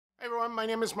everyone, my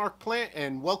name is MarkPlante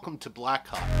and welcome to Black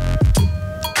Hut.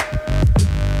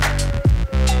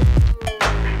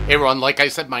 Hey everyone, like I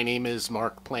said, my name is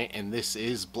MarkPlante and this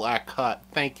is Black Hut.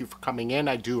 Thank you for coming in,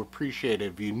 I do appreciate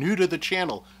it. If you're new to the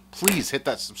channel, please hit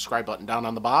that subscribe button down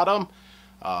on the bottom.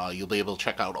 You'll be able to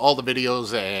check out all the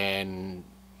videos and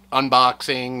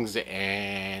unboxings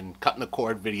and cutting the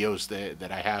cord videos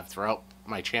that I have throughout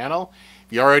my channel.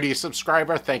 If you're already a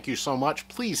subscriber, thank you so much.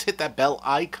 Please hit that bell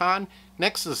icon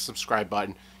next to the subscribe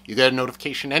button. You get a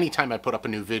notification anytime I put up a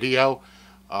new video.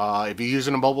 If you're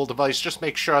using a mobile device, just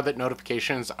make sure that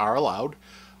notifications are allowed.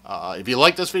 If you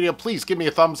like this video, please give me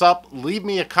a thumbs up. Leave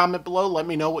me a comment below. Let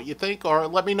me know what you think, or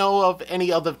let me know of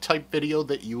any other type video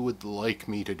that you would like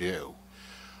me to do.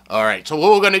 Alright, so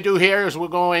what we're going to do here is we're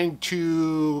going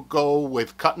to go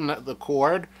with cutting the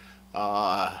cord.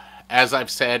 As I've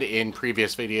said in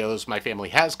previous videos, my family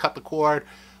has cut the cord.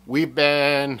 We've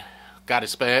been, got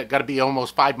to be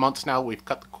almost 5 months now, we've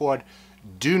cut the cord.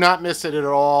 Do not miss it at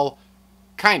all.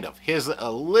 Kind of. Here's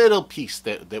a little piece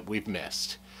that we've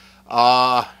missed.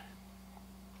 When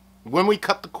we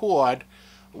cut the cord,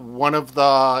 one of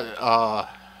the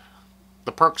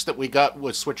perks that we got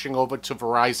was switching over to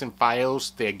Verizon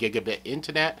Fios, their gigabit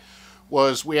internet,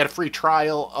 was we had a free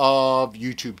trial of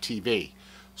YouTube TV.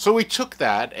 So we took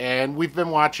that, and we've been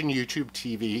watching YouTube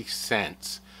TV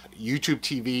since. YouTube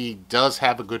TV does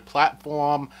have a good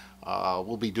platform.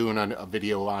 We'll be doing a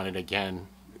video on it again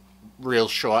real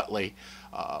shortly.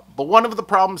 But one of the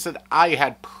problems that I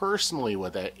had personally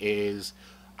with it is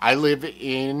I live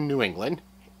in New England,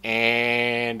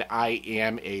 and I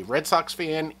am a Red Sox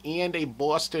fan and a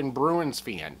Boston Bruins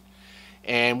fan.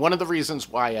 And one of the reasons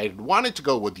why I wanted to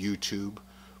go with YouTube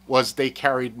was they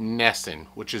carried NESN,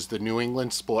 which is the New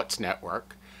England Sports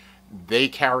Network. They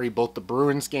carry both the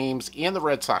Bruins games and the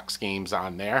Red Sox games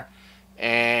on there,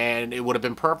 and it would have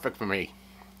been perfect for me.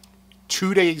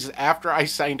 2 days after I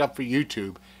signed up for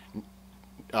YouTube,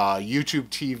 YouTube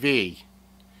TV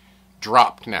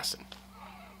dropped NESN.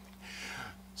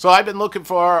 So I've been looking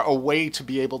for a way to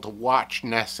be able to watch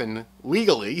NESN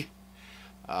legally.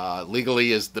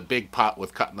 Legally is the big pot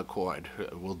with cutting the cord.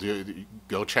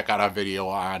 Go check out our video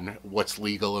on what's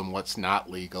legal and what's not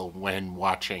legal when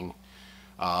watching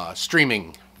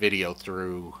streaming video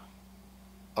through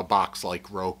a box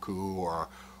like Roku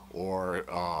or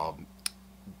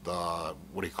the,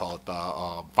 what do you call it,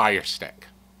 the Fire Stick.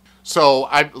 So,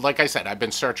 like I said, I've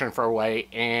been searching for a way,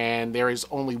 and there is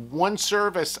only one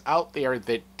service out there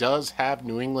that does have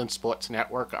New England Sports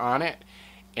Network on it,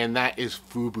 and that is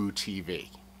FuboTV.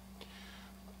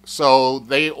 So,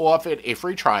 they offered a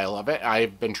free trial of it.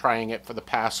 I've been trying it for the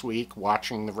past week,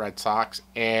 watching the Red Sox,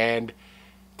 and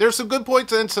there's some good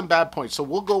points and some bad points. So,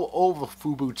 we'll go over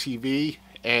FuboTV,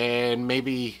 and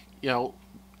maybe, you know,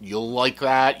 you'll like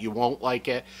that, you won't like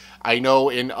it. I know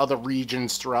in other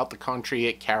regions throughout the country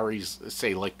it carries,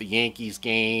 say, like the Yankees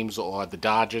games or the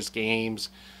Dodgers games.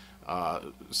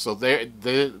 So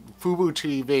the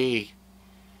FuboTV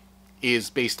is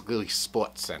basically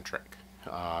sports-centric.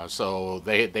 So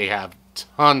they have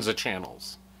tons of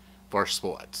channels for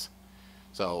sports.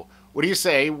 So what do you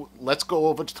say? Let's go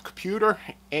over to the computer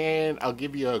and I'll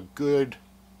give you a good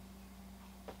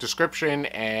description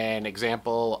and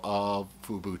example of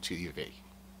FuboTV.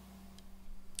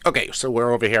 Okay, so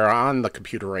we're over here on the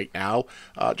computer right now.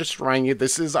 Just to remind you,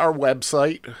 this is our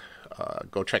website.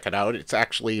 Go check it out. It's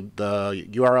actually, the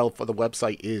URL for the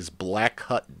website is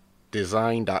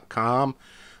blackhutdesign.com.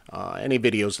 Any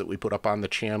videos that we put up on the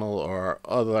channel or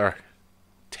other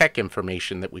tech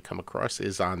information that we come across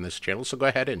is on this channel. So go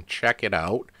ahead and check it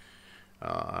out.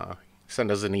 Send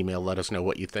us an email. Let us know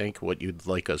what you think, what you'd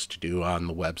like us to do on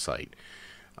the website.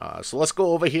 So let's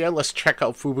go over here. Let's check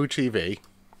out FuboTV.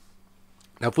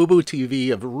 Now,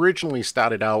 FuboTV originally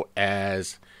started out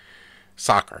as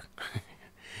soccer.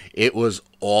 It was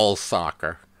all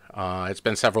soccer. It's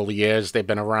been several years. They've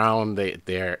been around.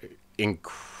 They're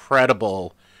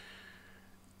incredible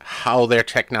how their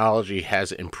technology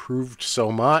has improved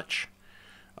so much.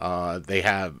 They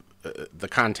have, the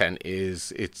content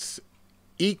is, it's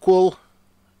equal,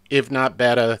 if not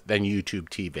better, than YouTube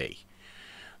TV.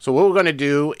 So what we're going to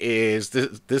do is,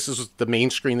 this is the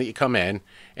main screen that you come in.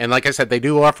 And like I said, they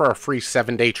do offer a free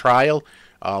 7-day trial.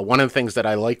 One of the things that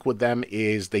I like with them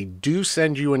is they do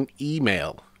send you an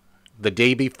email the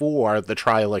day before the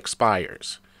trial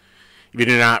expires. If you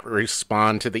do not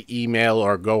respond to the email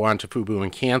or go on to Fubo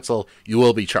and cancel, you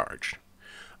will be charged.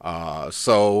 None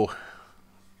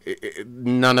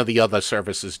of the other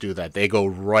services do that. They go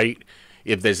right,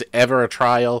 if there's ever a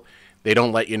trial, they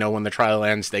don't let you know when the trial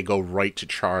ends. They go right to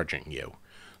charging you.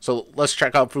 So let's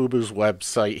check out Fubo's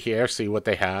website here, see what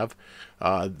they have.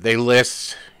 They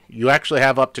list, you actually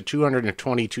have up to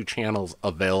 222 channels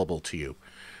available to you.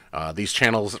 These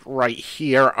channels right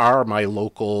here are my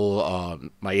local,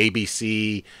 my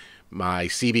ABC, my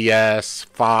CBS,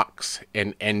 Fox,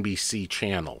 and NBC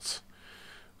channels.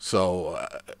 So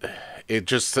it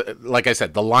just, like I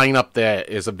said, the lineup that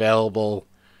is available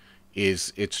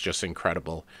it's just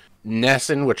incredible.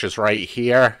 Nesson, which is right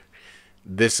here,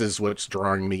 this is what's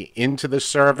drawing me into the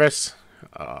service.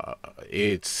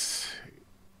 It's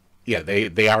yeah,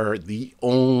 they are the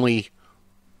only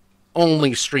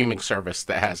streaming service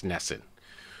that has Nesson.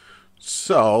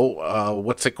 So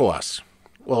what's it cost?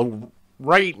 Well,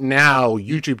 right now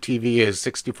YouTube TV is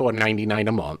 $64.99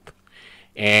 a month,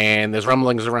 and there's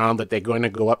rumblings around that they're going to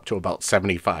go up to about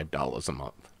 $75 a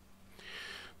month.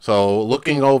 So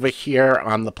looking over here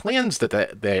on the plans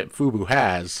that Fubo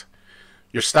has,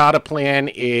 your starter plan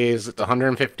is it's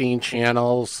 115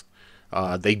 channels.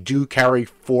 They do carry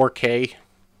 4K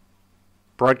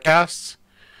broadcasts.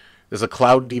 There's a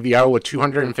cloud DVR with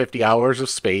 250 hours of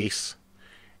space,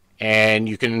 and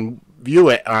you can view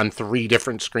it on 3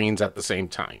 different screens at the same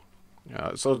time.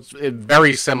 So it's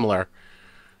very similar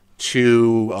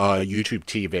to YouTube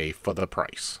TV for the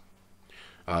price.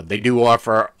 They do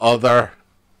offer other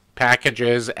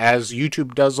packages, as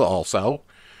YouTube does also.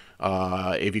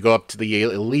 If you go up to the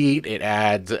Elite, it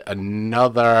adds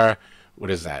another,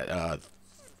 what is that,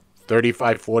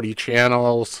 35, 40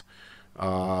 channels.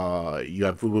 You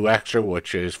have Fubo Extra,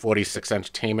 which is 46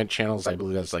 entertainment channels. I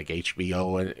believe that's like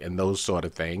HBO and those sort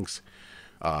of things.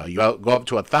 You go up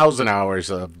to 1,000 hours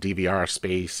of DVR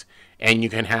space, and you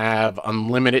can have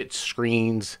unlimited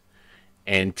screens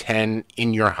and 10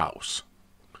 in your house.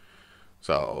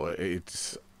 So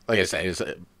it's, like I said, it's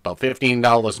about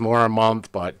 $15 more a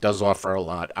month, but does offer a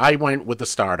lot. I went with the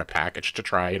starter package to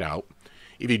try it out.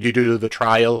 If you do the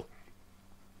trial,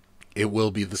 it will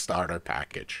be the starter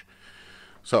package.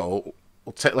 So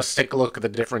let's take a look at the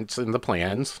difference in the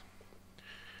plans.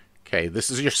 Okay, this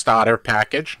is your starter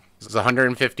package. This is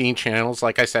 115 channels.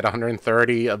 Like I said,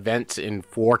 130 events in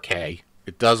 4K.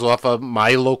 It does offer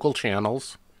my local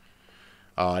channels.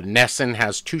 Nesson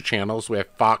has 2 channels. We have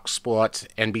Fox Sports,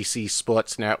 NBC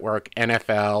Sports Network,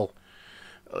 NFL.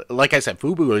 Like I said,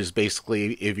 Fubo is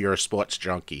basically if you're a sports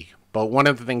junkie. But one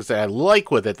of the things that I like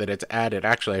with it that it's added,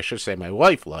 actually I should say my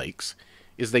wife likes,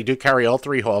 is they do carry all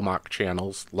 3 Hallmark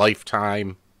channels,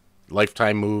 Lifetime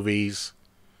movies,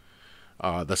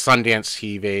 the Sundance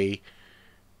TV,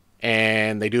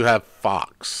 and they do have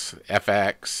Fox,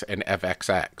 FX, and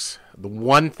FXX. The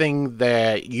one thing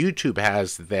that YouTube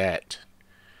has that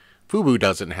Fubo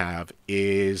doesn't have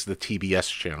is the TBS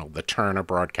channel, the Turner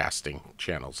Broadcasting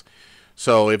channels.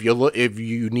 So if you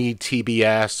need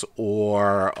TBS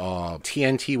or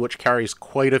TNT, which carries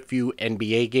quite a few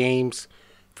NBA games,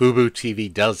 Fubo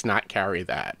TV does not carry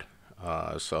that.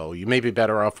 So you may be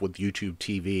better off with YouTube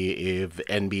TV if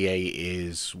NBA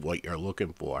is what you're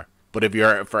looking for. But if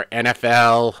you're for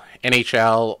NFL,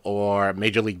 NHL, or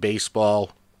Major League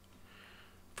Baseball,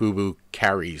 Fubo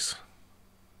carries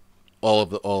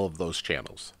all of those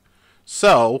channels.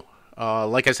 So,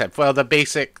 like I said, for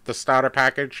the starter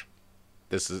package,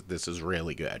 this is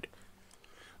really good.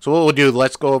 So what we'll do,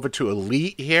 let's go over to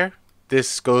Elite here.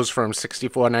 This goes from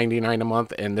 $64.99 a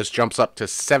month, and this jumps up to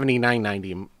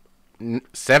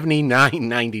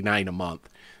 $79.99 a month.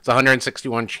 It's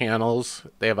 161 channels.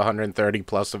 They have 130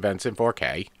 plus events in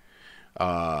 4K. It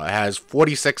has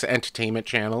 46 entertainment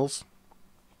channels,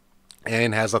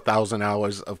 and has 1,000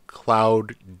 hours of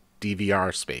cloud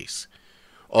DVR space.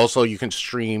 Also, you can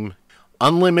stream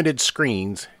unlimited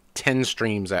screens, 10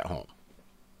 streams at home.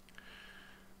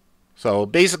 So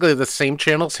basically the same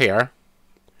channels here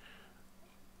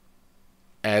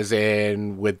as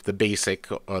in with the basic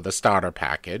or the starter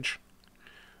package.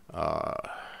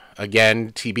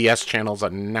 Again, TBS channels are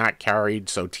not carried,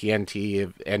 so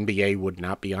TNT, NBA would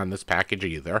not be on this package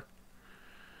either.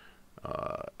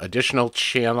 Additional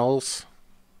channels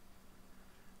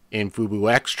in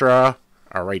Fubo Extra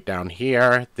are right down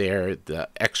here. They're the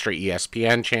extra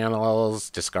ESPN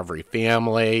channels, Discovery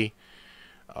Family,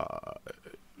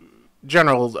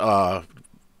 general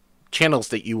channels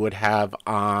that you would have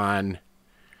on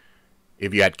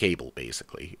if you had cable,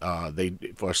 basically.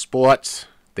 For sports,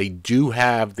 they do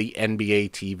have the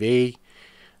NBA TV.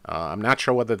 I'm not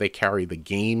sure whether they carry the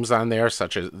games on there,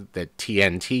 such as that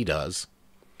TNT does.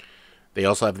 They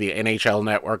also have the NHL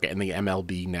Network and the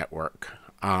MLB Network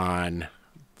on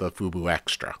the Fubo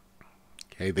Extra.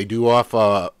 Okay, they do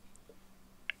offer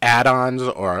add-ons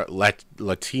or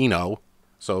Latino,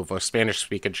 so for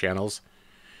Spanish-speaking channels.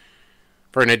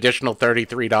 For an additional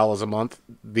 $33 a month,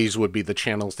 these would be the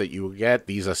channels that you would get.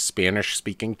 These are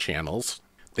Spanish-speaking channels.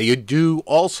 They do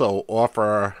also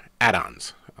offer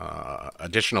add-ons,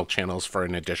 additional channels for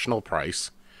an additional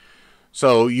price.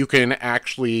 So you can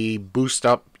actually boost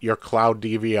up your cloud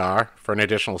DVR for an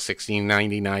additional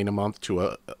 $16.99 a month to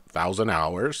 1,000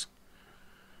 hours.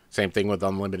 Same thing with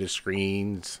unlimited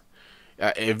screens.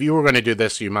 If you were going to do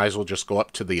this, you might as well just go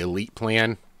up to the Elite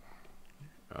plan.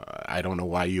 I don't know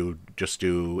why you just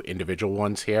do individual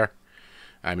ones here.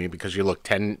 I mean, because you look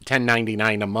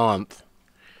 $10.99 a month,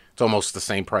 it's almost the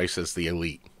same price as the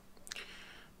Elite.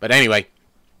 But anyway,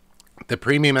 the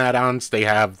premium add-ons, they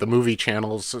have the movie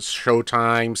channels,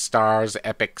 Showtime, Stars,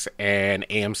 Epix, and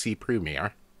AMC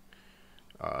Premiere.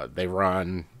 They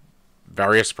run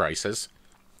various prices.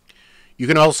 You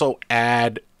can also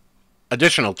add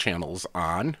additional channels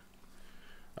on.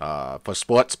 For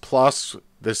Sports Plus,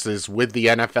 this is with the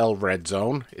NFL Red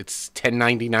Zone. It's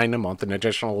 $10.99 a month, an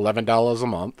additional $11 a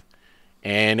month,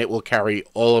 and it will carry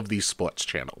all of these sports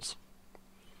channels.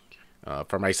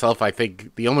 For myself, I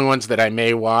think the only ones that I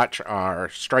may watch are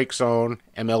Strike Zone,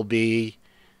 MLB,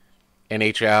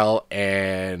 NHL,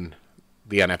 and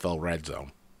the NFL Red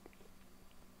Zone.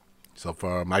 So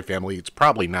for my family, it's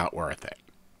probably not worth it.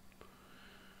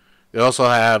 They also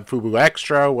have Fubo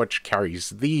Extra, which carries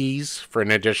these for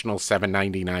an additional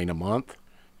 $7.99 a month.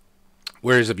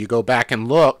 Whereas if you go back and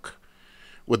look,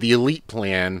 with the Elite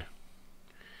plan,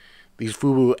 these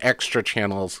Fubo Extra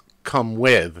channels come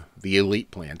with the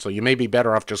Elite plan. So you may be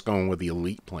better off just going with the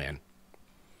Elite plan.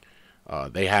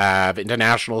 They have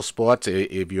international sports.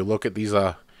 If you look at these,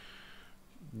 are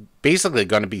basically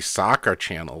going to be soccer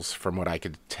channels from what I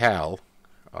could tell.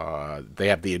 They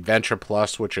have the Adventure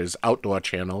Plus, which is outdoor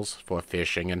channels for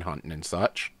fishing and hunting and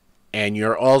such. And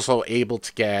you're also able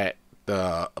to get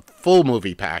the full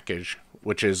movie package,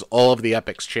 which is all of the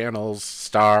Epix channels,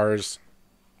 Stars,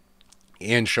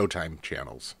 and Showtime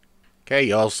channels. Okay,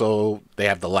 they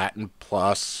have the Latin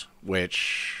Plus,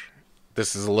 which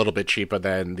this is a little bit cheaper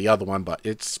than the other one, but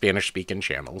it's Spanish-speaking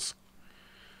channels.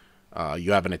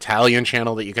 You have an Italian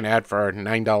channel that you can add for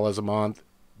 $9 a month.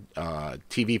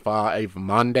 TV5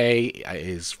 Monday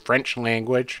is French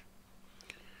language.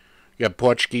 You have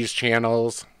Portuguese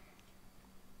channels.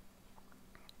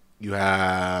 You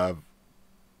have,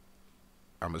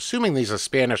 I'm assuming these are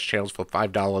Spanish channels for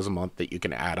 $5 a month that you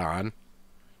can add on.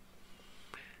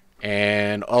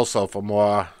 And also for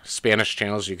more Spanish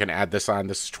channels, you can add this on.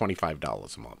 This is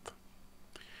 $25 a month.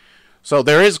 So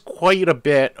there is quite a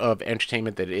bit of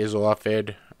entertainment that is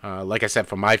offered. Like I said,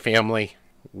 for my family,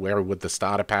 we're with the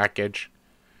starter package.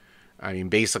 I mean,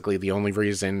 basically the only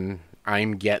reason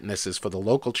I'm getting this is for the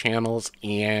local channels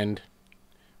and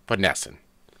for Nesson.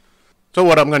 So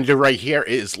what I'm going to do right here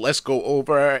is let's go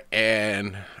over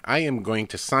and I am going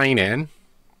to sign in.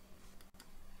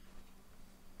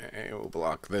 And we'll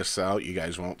block this out. You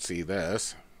guys won't see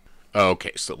this.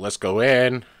 Okay, so let's go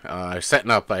in.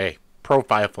 Setting up a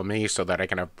profile for me so that I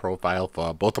can have a profile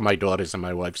for both of my daughters and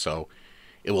my wife, so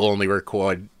it will only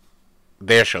record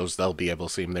their shows. They'll be able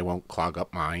to see them. They won't clog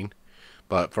up mine.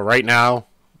 But for right now,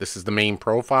 this is the main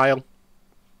profile.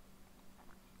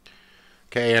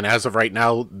 Okay, and as of right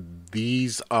now,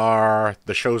 these are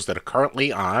the shows that are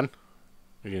currently on.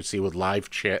 You can see with live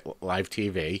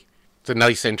TV. It's a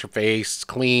nice interface,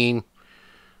 clean,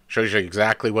 shows you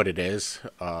exactly what it is.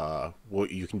 What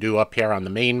you can do up here on the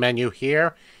main menu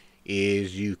here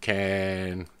is you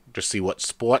can just see what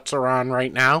sports are on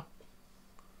right now.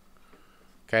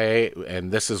 Okay,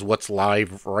 and this is what's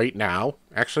live right now.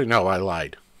 Actually, no, I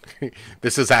lied.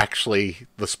 This is actually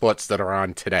the sports that are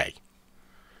on today.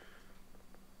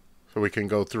 So we can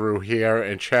go through here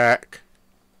and check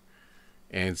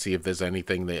and see if there's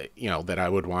anything that, that I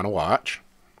would want to watch.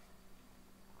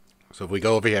 So if we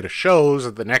go over here to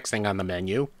shows, the next thing on the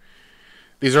menu,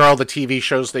 these are all the TV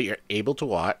shows that you're able to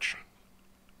watch.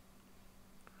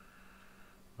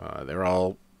 They're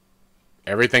all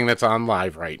everything that's on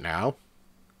live right now,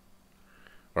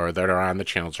 or that are on the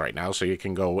channels right now. So you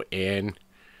can go in,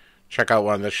 check out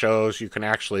one of the shows. You can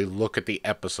actually look at the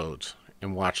episodes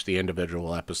and watch the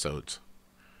individual episodes.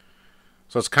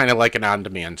 So it's kind of like an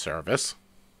on-demand service.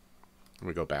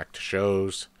 We go back to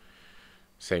shows.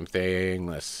 Same thing.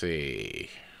 Let's see.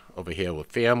 Over here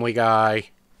with Family Guy.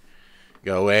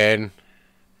 Go in.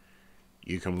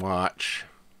 You can watch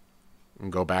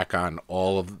and go back on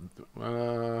all of...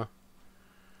 this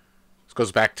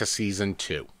goes back to season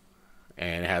 2.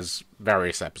 And it has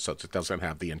various episodes. It doesn't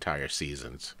have the entire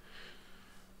seasons.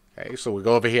 Okay, so we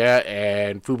go over here,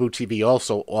 and FuboTV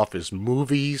also offers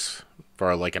movies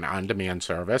for like an on-demand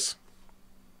service.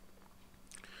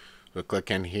 We'll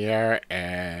click in here,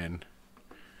 and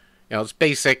It's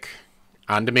basic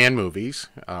on-demand movies.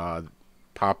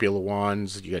 Popular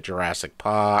ones, you got Jurassic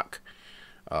Park,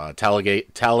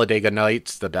 Talladega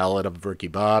Nights, The Ballad of Ricky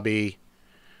Bobby.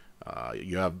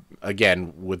 You have,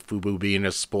 again, with Fubo being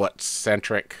a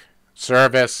sports-centric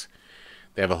service,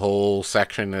 they have a whole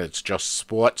section that's just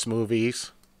sports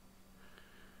movies,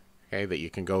 okay, that you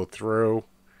can go through.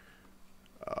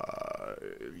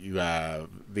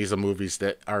 These are movies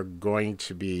that are going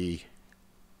to be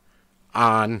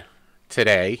on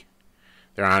today.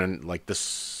 They're on, like,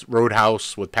 this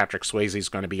Roadhouse with Patrick Swayze is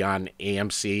going to be on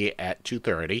AMC at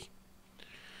 2:30.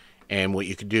 And what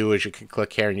you can do is you can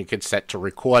click here and you can set to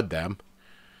record them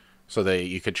so that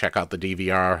you can check out the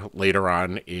DVR later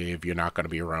on if you're not going to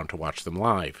be around to watch them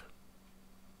live.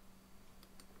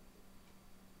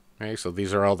 Okay, so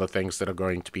these are all the things that are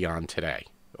going to be on today.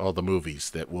 All the movies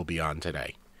that will be on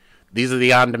today. These are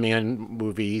the on-demand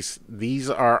movies. These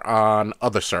are on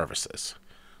other services.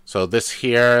 So this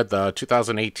here, the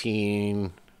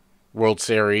 2018 World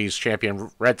Series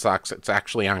champion Red Sox, it's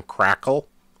actually on Crackle.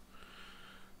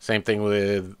 Same thing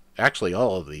with, actually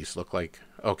all of these look like,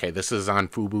 okay, this is on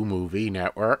Fubo Movie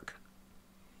Network.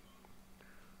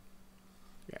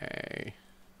 Okay.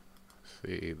 Let's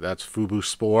see, that's Fubo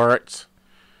Sports.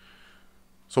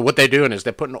 So what they're doing is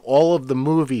they're putting all of the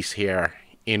movies here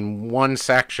in one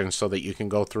section so that you can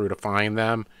go through to find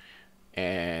them.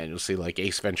 And you'll see like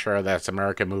Ace Ventura, that's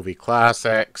American Movie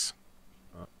Classics.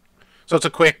 So it's a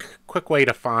quick way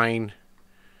to find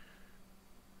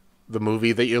the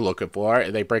movie that you're looking for.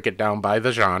 They break it down by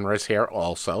the genres here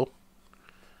also.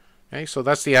 Okay, so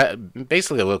that's the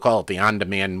basically we'll call it the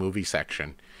on-demand movie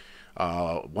section.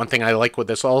 One thing I like with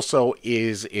this also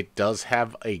is it does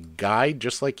have a guide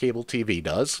just like cable TV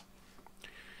does.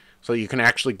 So you can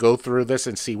actually go through this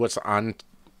and see what's on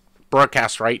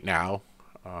broadcast right now.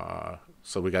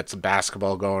 So we got some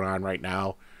basketball going on right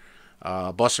now.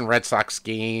 Boston Red Sox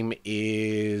game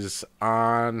is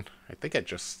on. I think it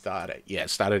just started. Yeah, it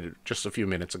started just a few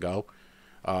minutes ago.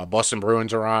 Boston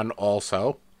Bruins are on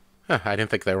also. I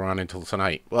didn't think they were on until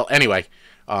tonight. Well, anyway,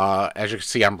 as you can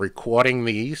see, I'm recording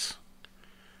these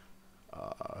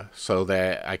so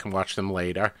that I can watch them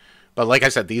later. But like I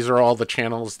said, these are all the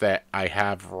channels that I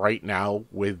have right now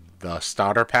with the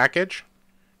starter package.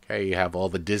 Okay, you have all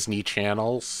the Disney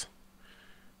channels,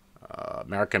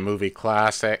 American Movie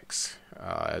Classics.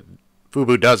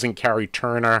 Fubo doesn't carry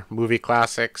Turner Movie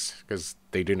Classics because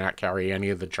they do not carry any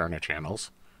of the Turner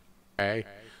channels. Okay,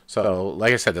 so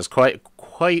like I said, there's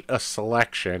quite a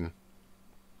selection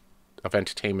of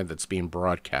entertainment that's being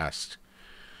broadcast.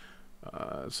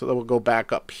 So then we'll go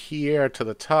back up here to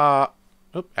the top.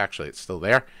 Oop, actually, it's still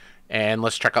there. And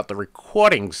let's check out the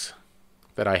recordings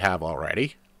that I have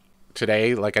already.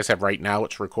 Today, like I said, right now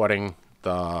it's recording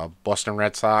the Boston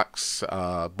Red Sox.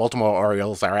 Baltimore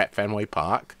Orioles are at Fenway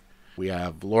Park. We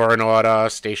have Law and Order,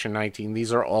 Station 19.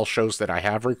 These are all shows that I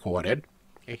have recorded.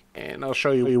 Okay. And I'll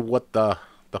show you what the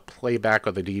playback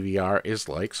of the DVR is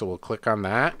like. So we'll click on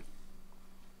that.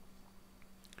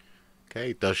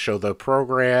 Okay, it does show the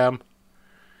program.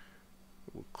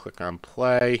 We'll click on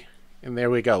play. And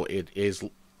there we go. It's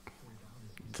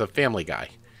a Family Guy.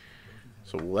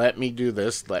 So let me do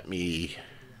this. Let me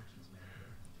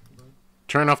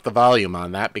turn off the volume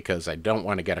on that because I don't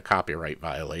want to get a copyright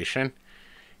violation.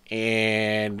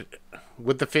 And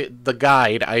with the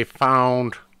guide, I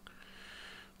found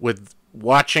with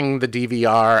watching the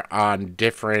DVR on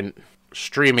different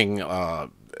streaming,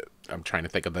 I'm trying to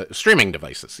think of the streaming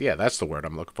devices. Yeah, that's the word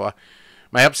I'm looking for.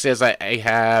 My upstairs, I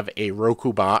have a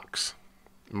Roku box.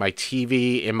 My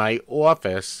TV in my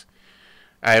office,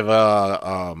 I have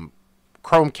a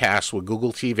Chromecast with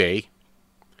Google TV.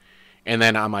 And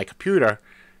then on my computer,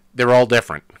 they're all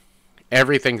different.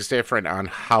 Everything's different on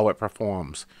how it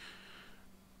performs.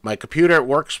 My computer, it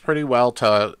works pretty well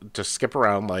to skip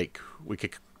around. Like we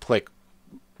can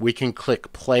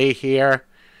click play here.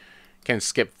 Can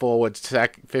skip forward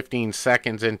 15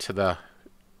 seconds into the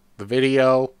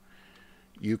video.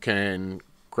 You can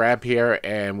grab here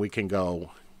and we can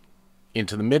go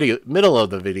into the middle of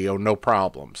the video, no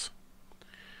problems.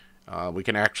 We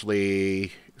can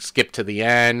actually skip to the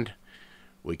end.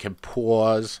 We can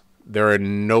pause. There are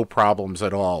no problems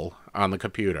at all on the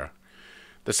computer.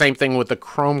 The same thing with the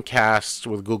Chromecast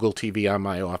with Google TV on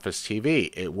my office TV.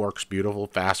 It works beautiful,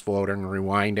 fast forwarding,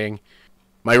 rewinding.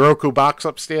 My Roku box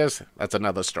upstairs, that's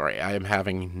another story. I am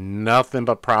having nothing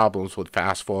but problems with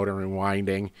fast forwarding,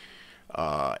 rewinding.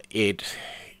 It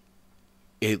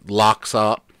locks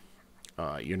up.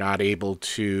 You're not able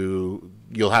to,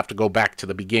 you'll have to go back to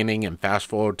the beginning and fast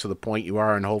forward to the point you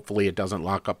are, and hopefully it doesn't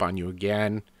lock up on you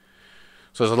again.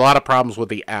 So there's a lot of problems with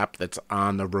the app that's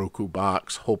on the Roku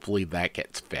box. Hopefully that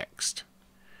gets fixed.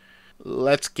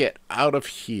 Let's get out of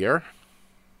here.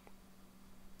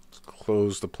 Let's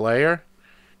close the player.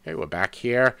 Okay, we're back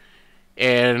here.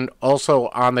 And also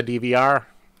on the DVR,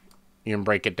 you can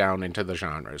break it down into the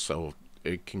genres. So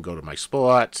it can go to my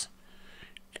sports,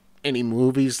 any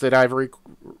movies that I've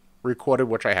recorded,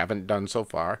 which I haven't done so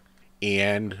far.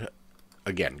 And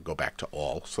again, go back to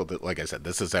all. So that, like I said,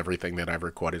 this is everything that I've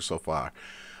recorded so far.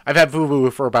 I've had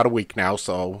Fubo for about a week now,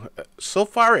 so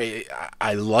far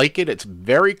I like it. It's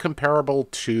very comparable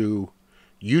to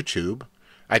YouTube.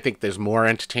 I think there's more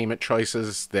entertainment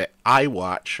choices that I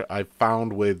watch. I've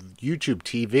found with YouTube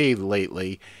TV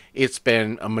lately, it's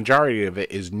been a majority of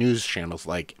it is news channels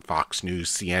like Fox News,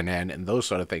 CNN, and those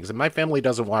sort of things. And my family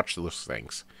doesn't watch those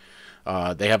things.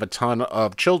 They have a ton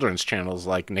of children's channels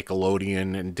like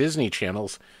Nickelodeon and Disney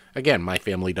channels. Again, my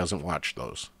family doesn't watch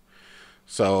those.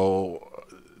 So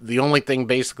the only thing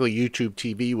basically YouTube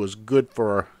TV was good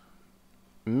for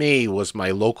me was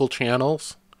my local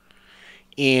channels.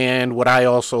 And what I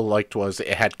also liked was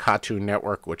it had Cartoon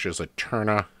Network, which is a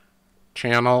Turner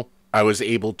channel. I was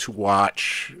able to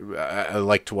watch,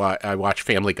 I watch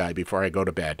Family Guy before I go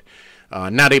to bed.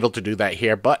 Not able to do that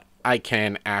here, but I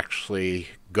can actually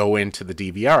go into the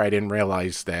DVR. I didn't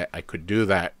realize that I could do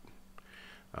that.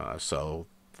 So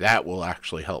that will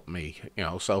actually help me,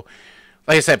 So,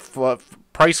 like I said, for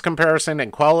price comparison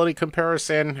and quality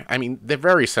comparison, I mean, they're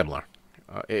very similar.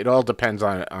 It all depends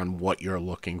on what you're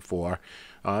looking for.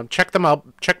 Check them out.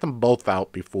 Check them both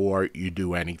out before you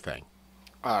do anything.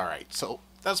 All right, so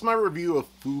that's my review of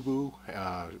Fubo.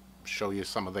 Show you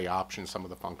some of the options, some of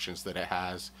the functions that it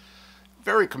has.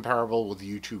 Very comparable with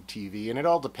YouTube TV, and it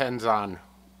all depends on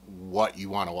what you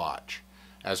want to watch.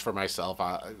 As for myself,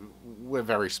 we're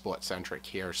very sports-centric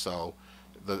here, so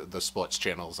the sports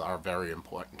channels are very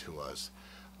important to us.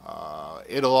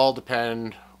 It'll all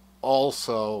depend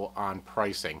also on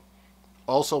pricing.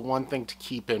 Also, one thing to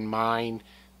keep in mind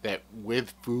that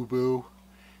with Fubo,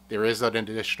 there is an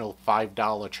additional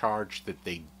 $5 charge that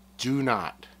they do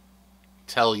not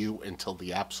tell you until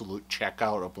the absolute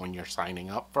checkout of when you're signing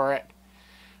up for it.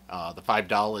 The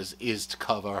 $5 is to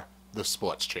cover the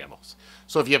sports channels.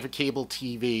 So if you have a cable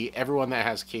TV, everyone that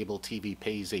has cable TV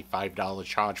pays a $5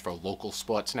 charge for local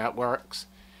sports networks.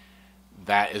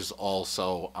 That is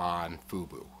also on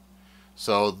Fubo.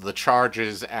 So the charge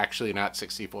is actually not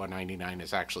 $64.99,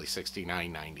 it's actually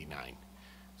 $69.99.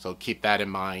 So keep that in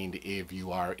mind if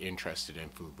you are interested in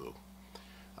Fubo.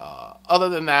 Other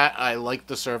than that, I like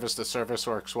the service. The service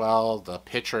works well. The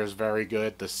picture is very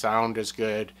good. The sound is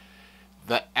good.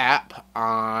 The app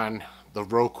on the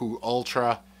Roku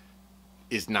Ultra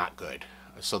is not good.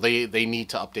 So they need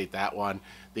to update that one.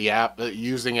 The app,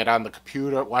 using it on the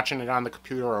computer, watching it on the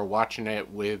computer or watching it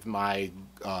with my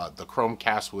the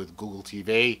Chromecast with Google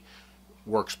TV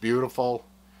works beautiful.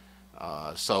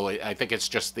 So I think it's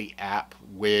just the app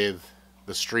with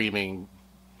the streaming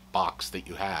box that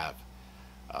you have.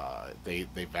 They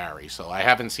vary. So I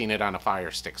haven't seen it on a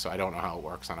Fire Stick, so I don't know how it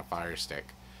works on a Fire Stick.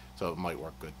 So it might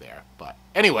work good there. But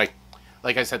anyway,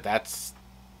 like I said, that's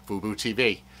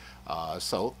FuboTV.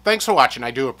 So thanks for watching.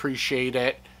 I do appreciate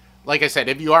it. Like I said,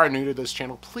 if you are new to this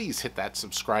channel, please hit that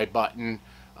subscribe button.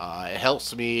 It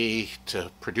helps me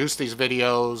to produce these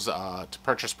videos, to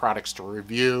purchase products to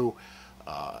review.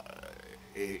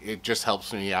 It just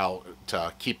helps me out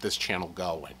to keep this channel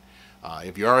going.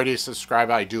 If you're already a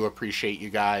subscriber, I do appreciate you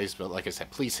guys. But like I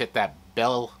said, please hit that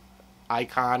bell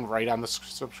icon right on the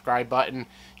subscribe button.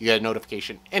 You get a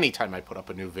notification anytime I put up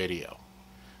a new video.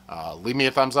 Leave me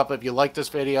a thumbs up if you liked this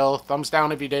video. Thumbs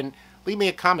down if you didn't. Leave me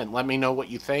a comment. Let me know what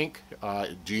you think.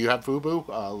 Do you have Fubo?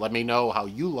 Let me know how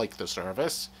you like the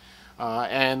service.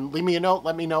 And leave me a note.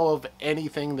 Let me know of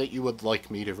anything that you would like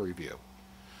me to review.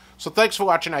 So thanks for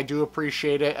watching. I do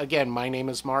appreciate it. Again, my name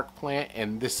is MarkPlante,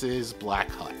 and this is Black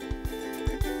Hut.